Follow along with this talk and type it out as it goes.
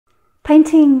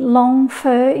Painting long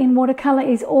fur in watercolour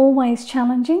is always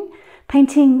challenging.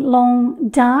 Painting long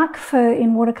dark fur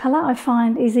in watercolour I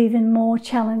find is even more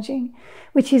challenging,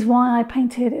 which is why I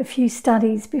painted a few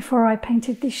studies before I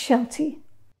painted this Sheltie.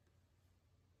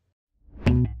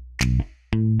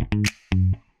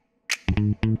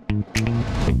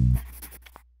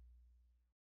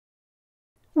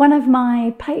 One of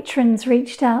my patrons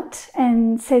reached out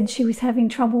and said she was having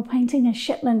trouble painting a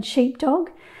Shetland sheepdog,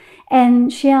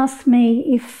 and she asked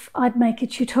me if I'd make a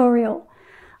tutorial.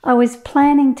 I was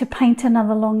planning to paint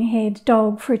another long-haired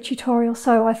dog for a tutorial,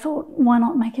 so I thought, why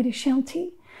not make it a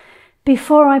Sheltie?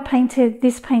 Before I painted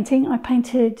this painting, I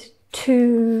painted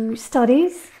 2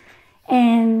 studies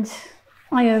and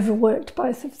I overworked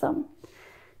both of them.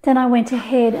 Then I went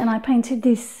ahead and I painted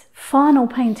this final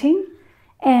painting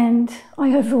and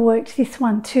I overworked this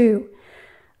one too.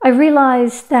 I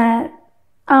realised that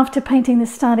after painting the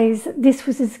studies, this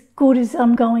was as good as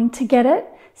I'm going to get it.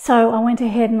 So I went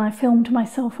ahead and I filmed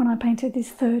myself when I painted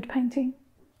this 3rd painting.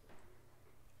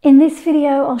 In this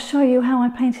video, I'll show you how I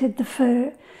painted the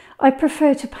fur. I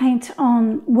prefer to paint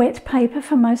on wet paper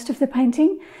for most of the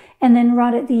painting, and then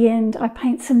right at the end, I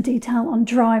paint some detail on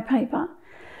dry paper.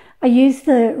 I use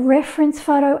the reference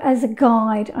photo as a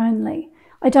guide only.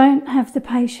 I don't have the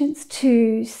patience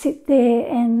to sit there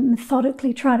and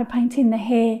methodically try to paint in the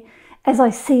hair as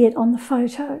I see it on the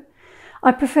photo.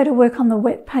 I prefer to work on the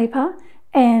wet paper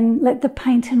and let the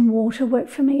paint and water work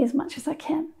for me as much as I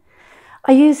can.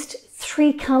 I used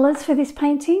 3 colours for this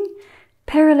painting: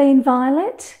 Perylene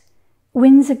Violet,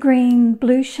 Windsor Green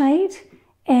Blue shade,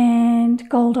 and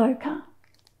Gold Ochre.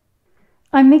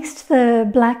 I mixed the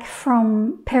black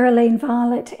from Perylene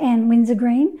Violet and Windsor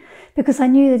Green because I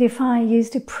knew that if I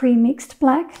used a pre-mixed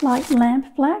black, like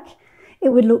lamp black, it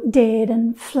would look dead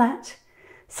and flat.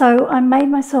 So I made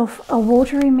myself a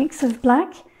watery mix of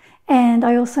black, and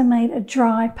I also made a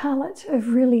dry palette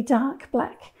of really dark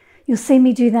black. You'll see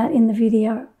me do that in the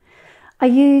video. I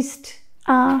used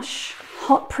Arches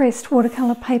hot pressed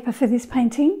watercolour paper for this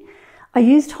painting. I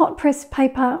used hot pressed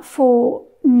paper for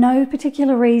no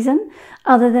particular reason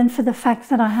other than for the fact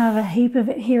that I have a heap of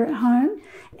it here at home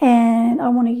and I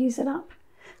want to use it up.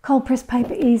 Cold pressed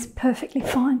paper is perfectly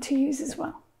fine to use as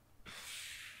well.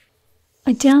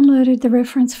 I downloaded the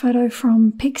reference photo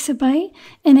from Pixabay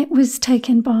and it was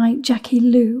taken by Jackie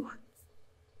Lou.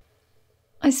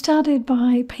 I started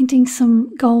by painting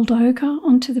some gold ochre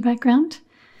onto the background.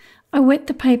 I wet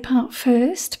the paper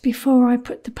first before I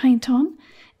put the paint on,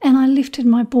 and I lifted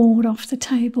my board off the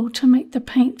table to make the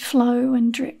paint flow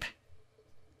and drip.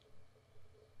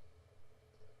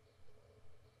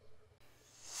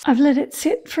 I've let it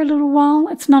sit for a little while.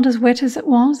 It's not as wet as it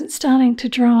was. It's starting to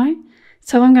dry.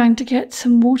 So I'm going to get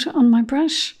some water on my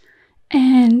brush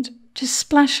and just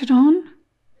splash it on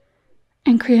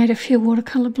and create a few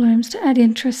watercolour blooms to add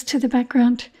interest to the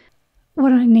background.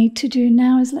 What I need to do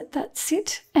now is let that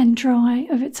sit and dry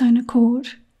of its own accord.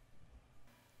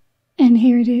 And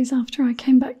here it is after I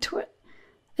came back to it.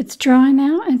 It's dry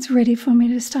now and it's ready for me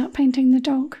to start painting the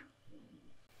dog.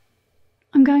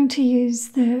 I'm going to use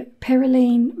the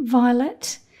Perylene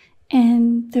Violet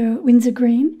and the Windsor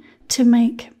Green to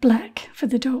make black for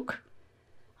the dog.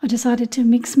 I decided to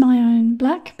mix my own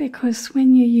black because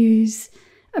when you use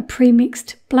a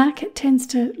pre-mixed black, it tends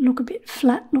to look a bit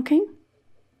flat looking.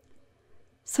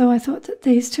 So I thought that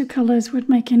these 2 colours would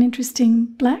make an interesting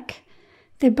black.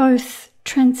 They're both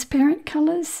transparent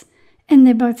colours and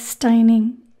they're both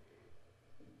staining.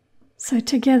 So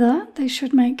together they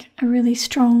should make a really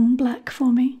strong black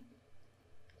for me.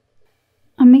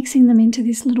 I'm mixing them into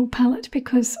this little palette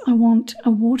because I want a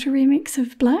watery mix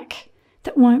of black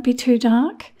that won't be too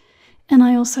dark, and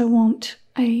I also want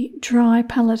a dry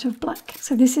palette of black.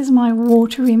 So this is my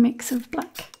watery mix of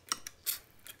black.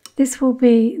 This will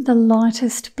be the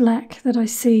lightest black that I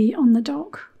see on the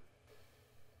dog.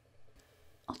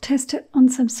 I'll test it on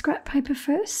some scrap paper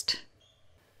first,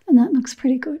 and that looks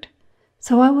pretty good.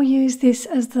 So I will use this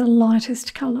as the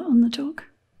lightest colour on the dog.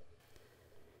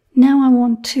 Now I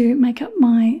want to make up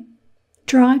my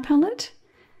dry palette.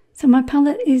 So my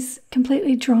palette is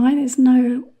completely dry, there's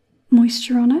no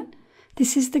moisture on it.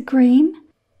 This is the green.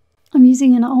 I'm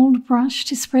using an old brush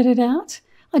to spread it out.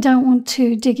 I don't want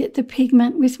to dig at the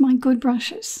pigment with my good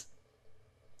brushes.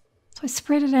 So I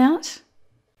spread it out,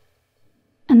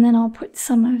 and then I'll put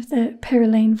some of the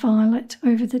Perylene Violet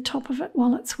over the top of it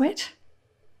while it's wet.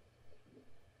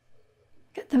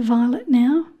 Get the violet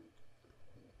now,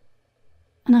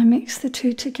 and I mix the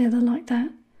 2 together like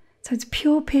that. So it's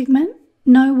pure pigment,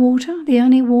 no water. The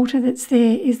only water that's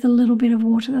there is the little bit of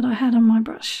water that I had on my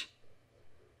brush.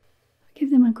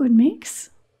 Give them a good mix.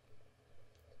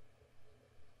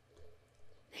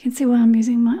 You can see why I'm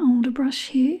using my older brush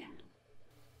here.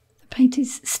 The paint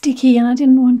is sticky and I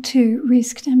didn't want to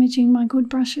risk damaging my good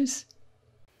brushes.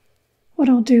 What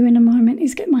I'll do in a moment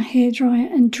is get my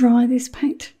hairdryer and dry this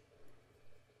paint.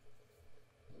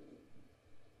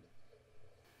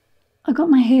 I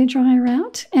got my hairdryer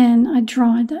out and I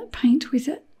dried that paint with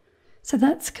it. So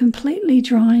that's completely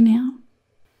dry now.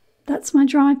 That's my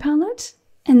dry palette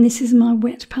and this is my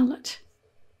wet palette.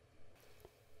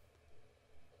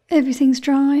 Everything's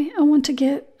dry. I want to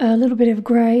get a little bit of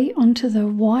grey onto the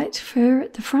white fur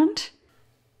at the front.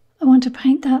 I want to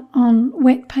paint that on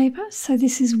wet paper, so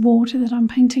this is water that I'm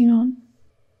painting on.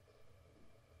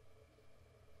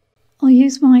 I'll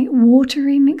use my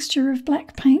watery mixture of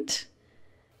black paint.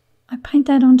 I paint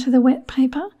that onto the wet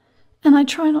paper and I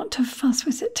try not to fuss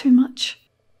with it too much.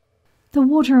 The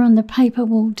water on the paper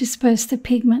will disperse the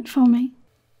pigment for me.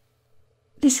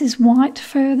 This is white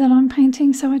fur that I'm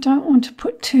painting, so I don't want to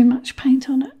put too much paint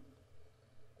on it.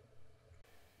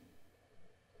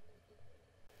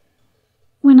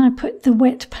 When I put the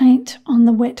wet paint on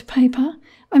the wet paper,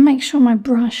 I make sure my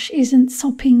brush isn't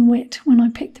sopping wet when I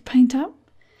pick the paint up.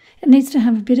 It needs to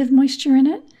have a bit of moisture in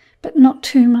it, but not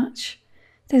too much.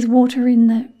 There's water in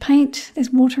the paint,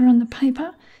 there's water on the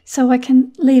paper, so I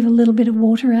can leave a little bit of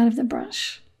water out of the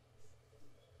brush.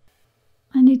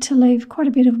 I need to leave quite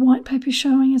a bit of white paper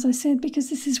showing, as I said, because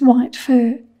this is white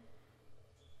fur.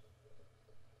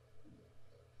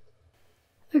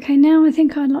 Okay, now I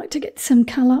think I'd like to get some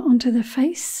colour onto the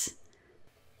face.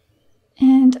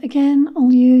 And again,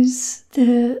 I'll use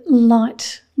the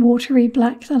light watery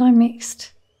black that I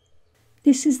mixed.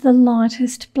 This is the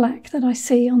lightest black that I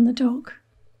see on the dog.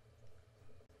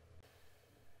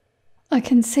 I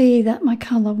can see that my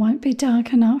colour won't be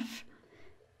dark enough,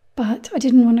 but I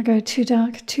didn't want to go too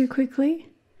dark too quickly.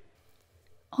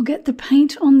 I'll get the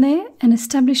paint on there and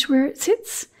establish where it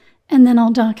sits, and then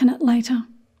I'll darken it later.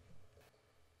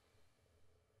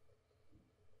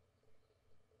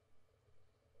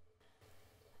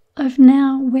 I've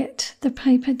now wet the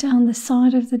paper down the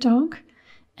side of the dog,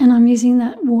 and I'm using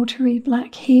that watery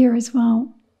black here as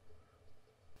well.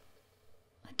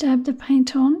 I dab the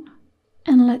paint on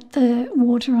and let the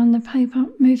water on the paper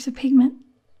move the pigment.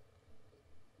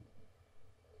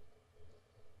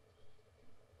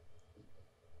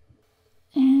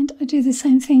 And I do the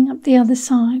same thing up the other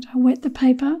side. I wet the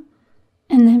paper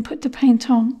and then put the paint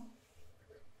on.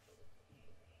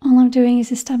 All I'm doing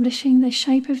is establishing the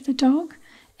shape of the dog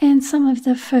and some of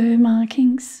the fur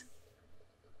markings.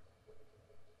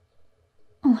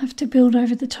 I'll have to build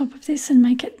over the top of this and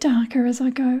make it darker as I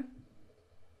go.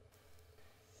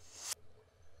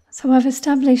 So I've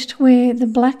established where the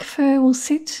black fur will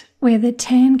sit, where the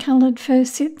tan coloured fur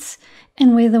sits,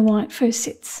 and where the white fur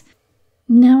sits.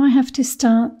 Now I have to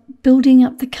start building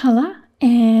up the colour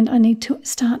and I need to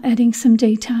start adding some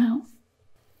detail.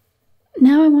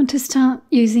 Now I want to start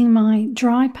using my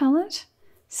dry palette,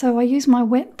 so I use my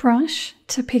wet brush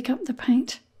to pick up the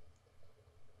paint.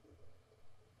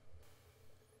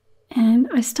 And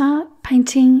I start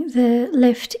painting the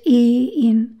left ear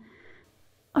in.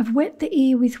 I've wet the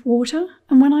ear with water,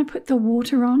 and when I put the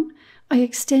water on, I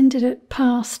extended it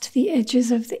past the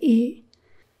edges of the ear.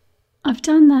 I've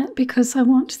done that because I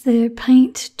want the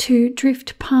paint to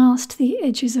drift past the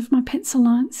edges of my pencil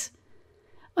lines.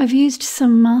 I've used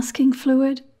some masking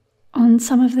fluid on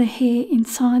some of the hair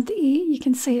inside the ear. You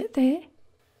can see it there.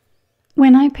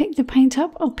 When I pick the paint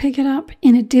up, I'll pick it up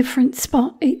in a different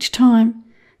spot each time.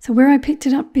 So where I picked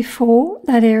it up before,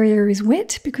 that area is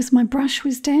wet because my brush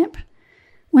was damp.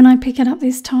 When I pick it up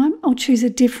this time, I'll choose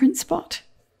a different spot.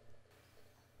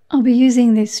 I'll be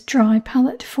using this dry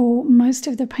palette for most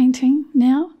of the painting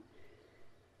now.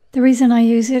 The reason I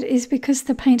use it is because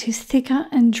the paint is thicker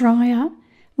and drier.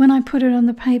 When I put it on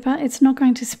the paper, it's not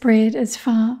going to spread as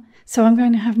far, so I'm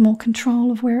going to have more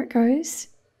control of where it goes.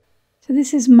 So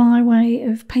this is my way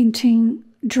of painting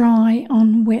dry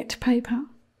on wet paper.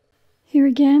 Here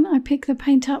again, I pick the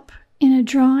paint up in a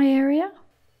dry area.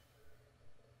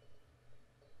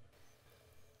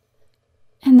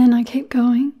 And then I keep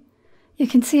going. You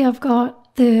can see I've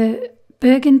got the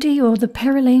burgundy or the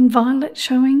perylene violet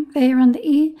showing there on the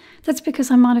ear. That's because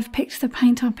I might have picked the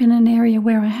paint up in an area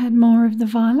where I had more of the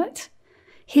violet.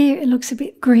 Here it looks a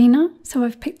bit greener, so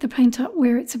I've picked the paint up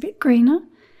where it's a bit greener.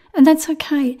 And that's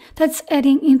okay. That's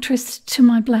adding interest to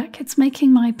my black. It's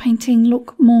making my painting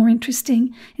look more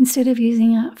interesting instead of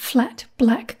using a flat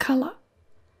black colour.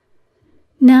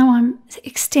 Now I'm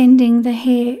extending the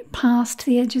hair past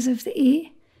the edges of the ear.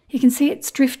 You can see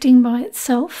it's drifting by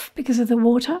itself because of the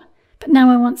water, but now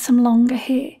I want some longer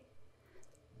hair.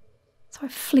 So I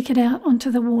flick it out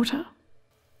onto the water.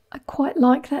 I quite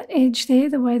like that edge there,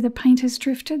 the way the paint has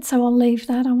drifted, so I'll leave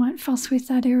that. I won't fuss with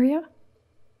that area.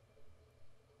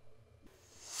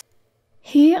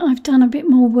 Here I've done a bit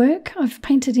more work. I've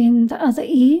painted in the other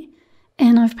ear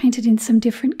and I've painted in some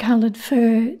different coloured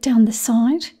fur down the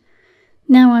side.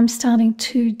 Now I'm starting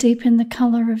to deepen the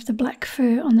colour of the black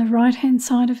fur on the right hand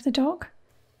side of the dog.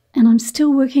 And I'm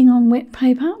still working on wet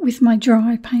paper with my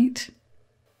dry paint.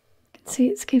 You can see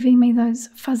it's giving me those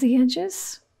fuzzy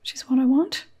edges, which is what I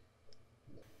want.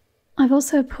 I've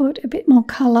also put a bit more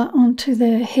colour onto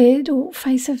the head or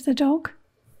face of the dog.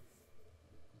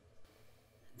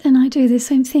 Then I do the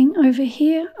same thing over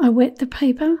here. I wet the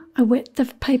paper. I wet the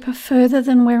paper further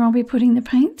than where I'll be putting the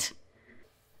paint.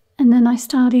 And then I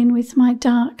start in with my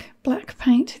dark black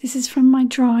paint. This is from my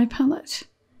dry palette.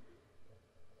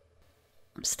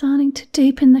 I'm starting to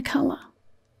deepen the colour.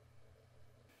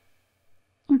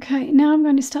 Okay, now I'm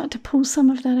going to start to pull some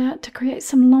of that out to create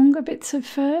some longer bits of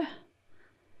fur.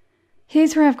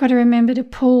 Here's where I've got to remember to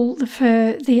pull the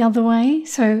fur the other way,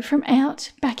 so from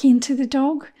out back into the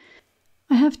dog.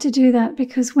 I have to do that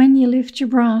because when you lift your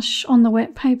brush on the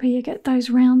wet paper, you get those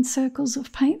round circles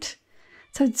of paint.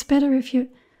 So it's better if you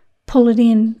pull it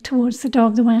in towards the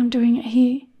dog the way I'm doing it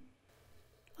here.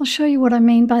 I'll show you what I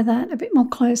mean by that a bit more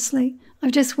closely.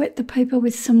 I've just wet the paper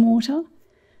with some water.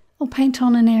 I'll paint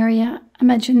on an area.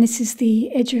 Imagine this is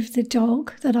the edge of the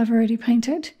dog that I've already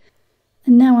painted.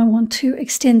 And now I want to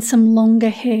extend some longer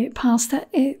hair past that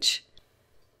edge.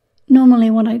 Normally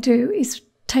what I do is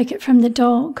take it from the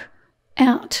dog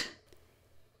out.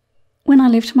 When I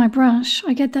lift my brush,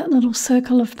 I get that little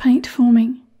circle of paint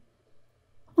forming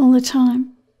all the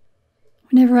time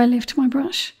whenever I lift my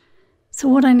brush. So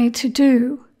what I need to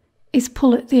do is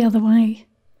pull it the other way.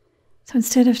 So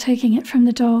instead of taking it from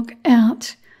the dog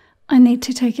out, I need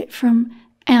to take it from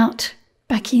out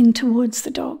back in towards the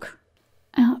dog.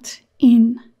 Out,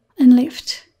 in and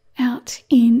lift, out,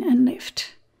 in and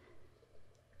lift.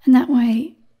 And that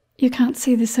way you can't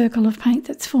see the circle of paint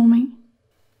that's forming.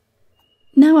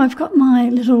 Now I've got my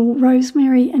little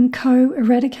Rosemary & Co.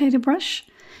 eradicator brush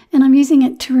and I'm using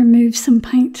it to remove some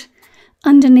paint.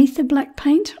 Underneath the black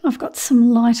paint I've got some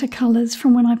lighter colours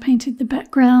from when I painted the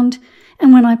background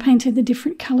and when I painted the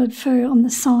different coloured fur on the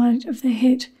side of the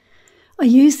head. I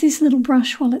use this little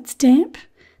brush while it's damp,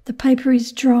 the paper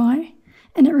is dry,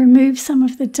 and it removes some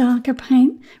of the darker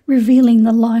paint, revealing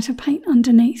the lighter paint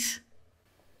underneath.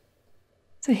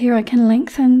 So here I can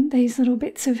lengthen these little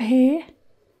bits of hair.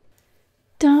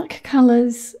 Dark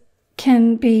colours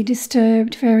can be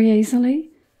disturbed very easily,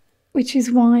 which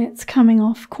is why it's coming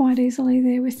off quite easily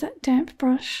there with that damp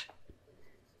brush.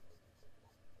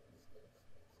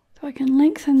 So I can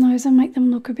lengthen those and make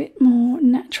them look a bit more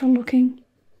natural looking.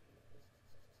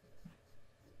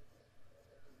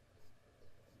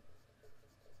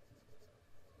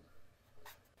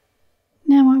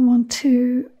 Now I want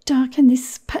to darken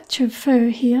this patch of fur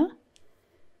here.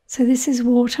 So this is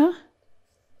water.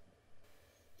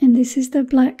 And this is the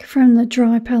black from the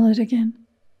dry palette again.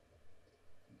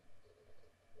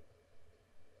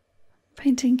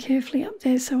 Painting carefully up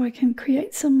there so I can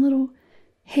create some little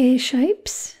hair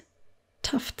shapes,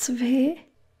 tufts of hair.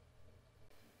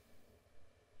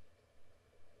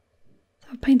 So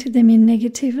I painted them in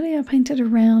negatively, I painted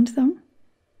around them.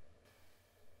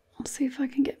 I'll see if I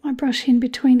can get my brush in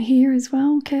between here as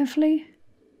well, carefully.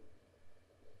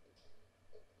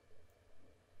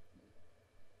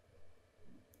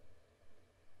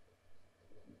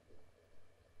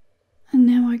 And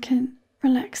now I can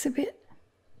relax a bit.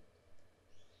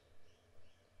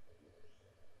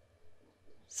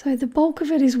 So the bulk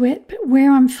of it is wet, but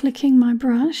where I'm flicking my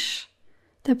brush,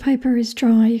 the paper is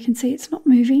dry. You can see it's not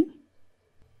moving.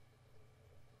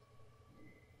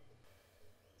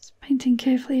 Just painting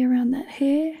carefully around that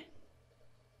hair.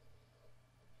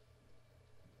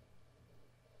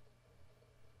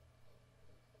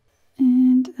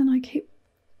 And then I keep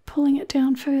pulling it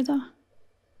down further.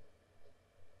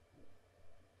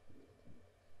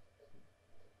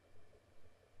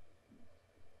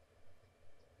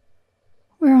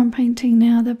 Where I'm painting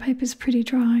now, the paper's pretty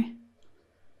dry.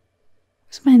 It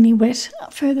was mainly wet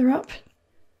further up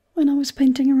when I was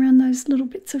painting around those little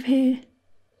bits of hair.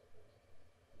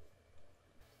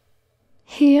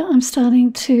 Here I'm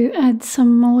starting to add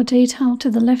some more detail to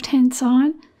the left-hand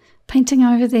side, painting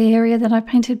over the area that I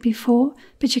painted before,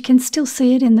 but you can still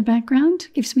see it in the background.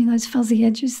 It gives me those fuzzy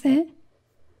edges there.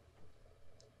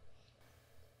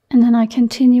 And then I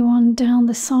continue on down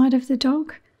the side of the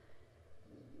dog.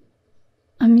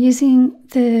 I'm using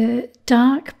the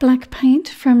dark black paint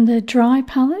from the dry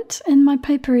palette and my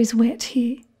paper is wet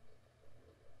here.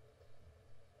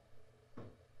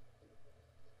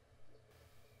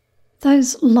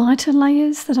 Those lighter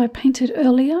layers that I painted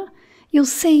earlier, you'll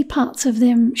see parts of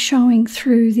them showing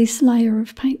through this layer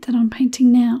of paint that I'm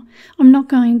painting now. I'm not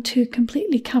going to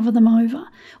completely cover them over,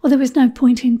 or there was no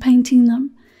point in painting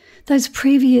them. Those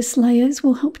previous layers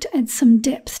will help to add some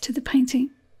depth to the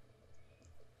painting.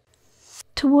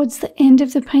 Towards the end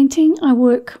of the painting, I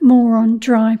work more on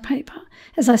dry paper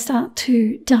as I start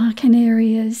to darken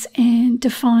areas and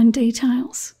define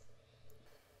details.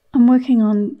 I'm working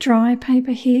on dry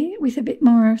paper here with a bit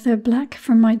more of the black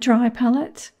from my dry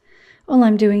palette. All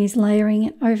I'm doing is layering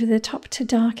it over the top to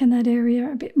darken that area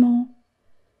a bit more.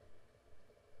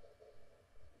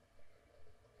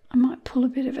 I might pull a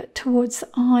bit of it towards the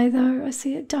eye though. I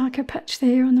see a darker patch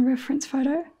there on the reference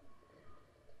photo.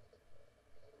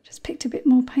 Just picked a bit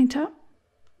more paint up.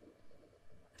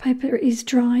 The paper is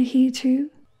dry here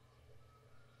too.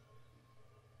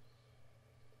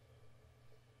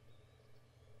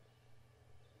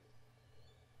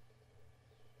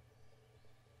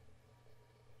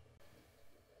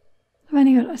 I've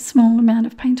only got a small amount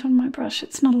of paint on my brush.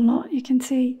 It's not a lot. You can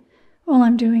see all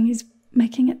I'm doing is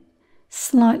making it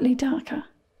slightly darker.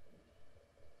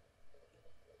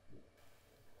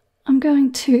 I'm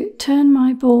going to turn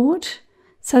my board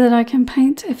so that I can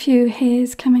paint a few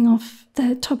hairs coming off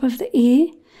the top of the ear.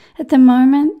 At the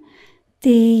moment,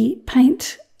 the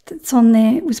paint that's on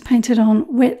there was painted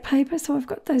on wet paper, so I've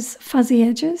got those fuzzy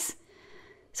edges.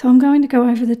 So I'm going to go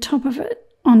over the top of it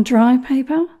on dry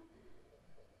paper.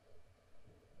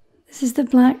 This is the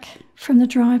black from the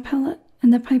dry palette,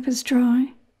 and the paper's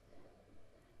dry.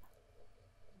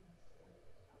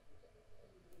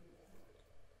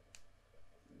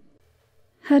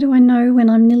 How do I know when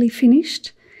I'm nearly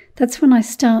finished? That's when I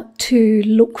start to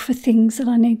look for things that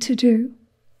I need to do.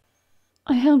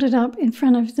 I held it up in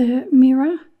front of the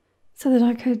mirror so that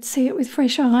I could see it with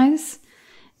fresh eyes.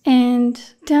 And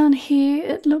down here,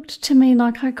 it looked to me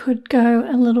like I could go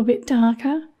a little bit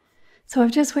darker. So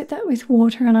I've just wet that with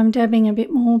water and I'm dabbing a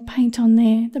bit more paint on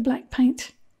there, the black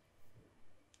paint.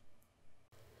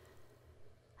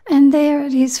 And there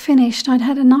it is finished. I'd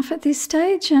had enough at this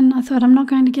stage and I thought I'm not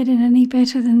going to get it any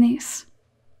better than this.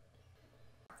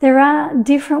 There are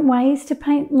different ways to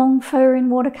paint long fur in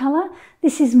watercolour.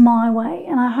 This is my way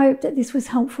and I hope that this was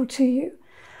helpful to you.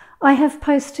 I have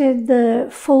posted the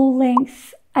full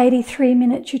length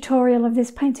 83-minute tutorial of this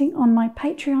painting on my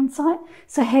Patreon site,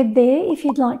 so head there if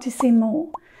you'd like to see more.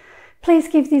 Please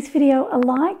give this video a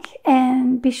like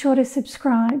and be sure to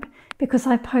subscribe because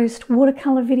I post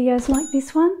watercolour videos like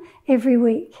this one every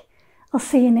week. I'll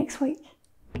see you next week.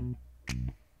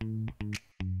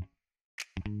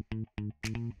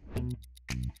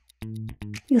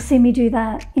 You'll see me do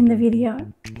that in the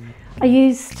video. I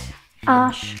used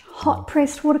Arches hot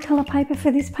pressed watercolour paper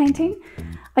for this painting.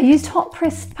 I used hot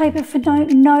pressed paper for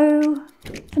no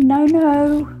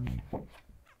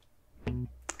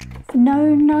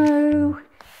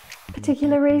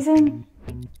particular reason.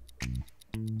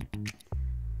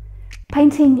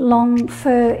 Painting long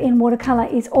fur in watercolour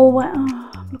is always...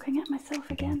 Oh, I'm looking at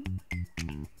myself again.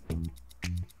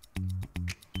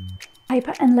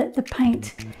 Paper and let the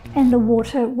paint and the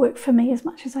water work for me as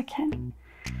much as I can.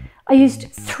 I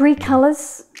used 3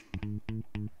 colours.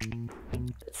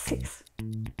 6.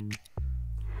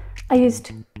 I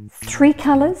used 3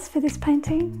 colours for this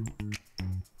painting.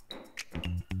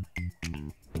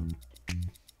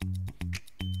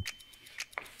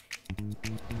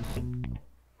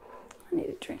 I need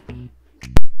a drink.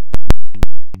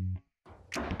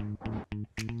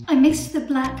 I mixed the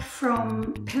black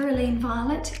from Perylene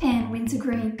Violet and Windsor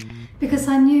Green because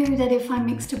I knew that if I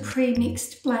mixed a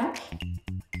pre-mixed black,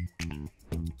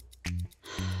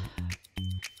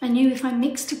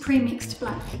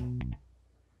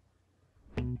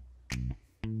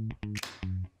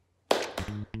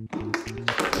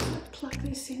 plug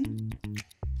this in.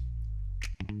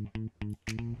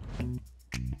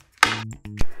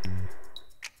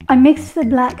 I mixed the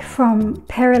black from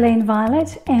Perylene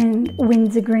Violet and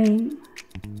Windsor Green.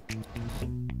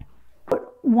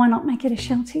 But why not make it a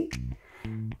Sheltie?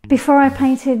 Before I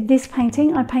painted this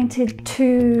painting, I painted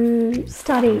 2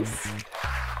 studies.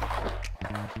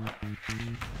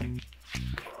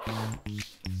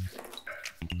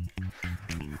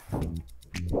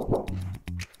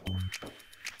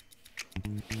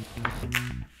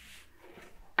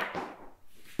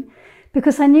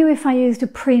 Because I knew if I used a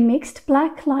pre-mixed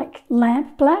black, like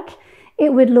lamp black,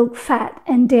 it would look fat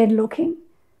and dead looking.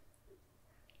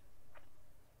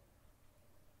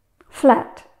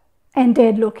 Flat and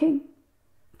dead looking.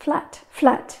 Flat,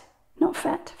 flat, not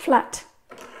fat, flat.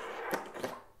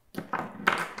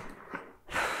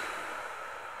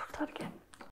 Start again.